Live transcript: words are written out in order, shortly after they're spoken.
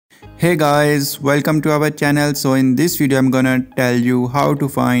Hey guys, welcome to our channel. So in this video I'm gonna tell you how to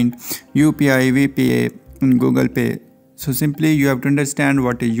find UPI VPA in Google Pay. So simply you have to understand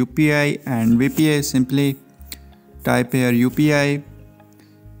what is UPI and VPA. Simply type here UPI.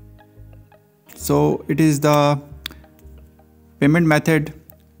 So it is the payment method,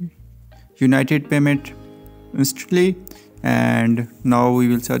 United Payment instantly, and now we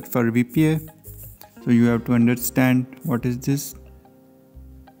will search for VPA. So you have to understand what is this.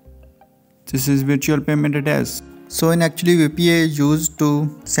 This is virtual payment address. So in actually VPA is used to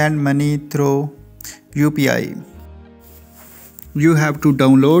send money through UPI. You have to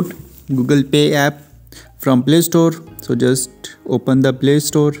download Google Pay app from Play Store. So just open the Play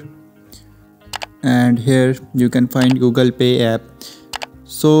Store and here you can find Google Pay app.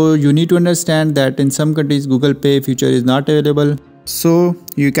 So you need to understand that in some countries Google Pay feature is not available. So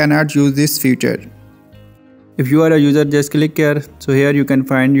you cannot use this feature. If you are a user, just click here. So here you can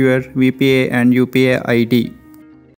find your VPA and UPI ID.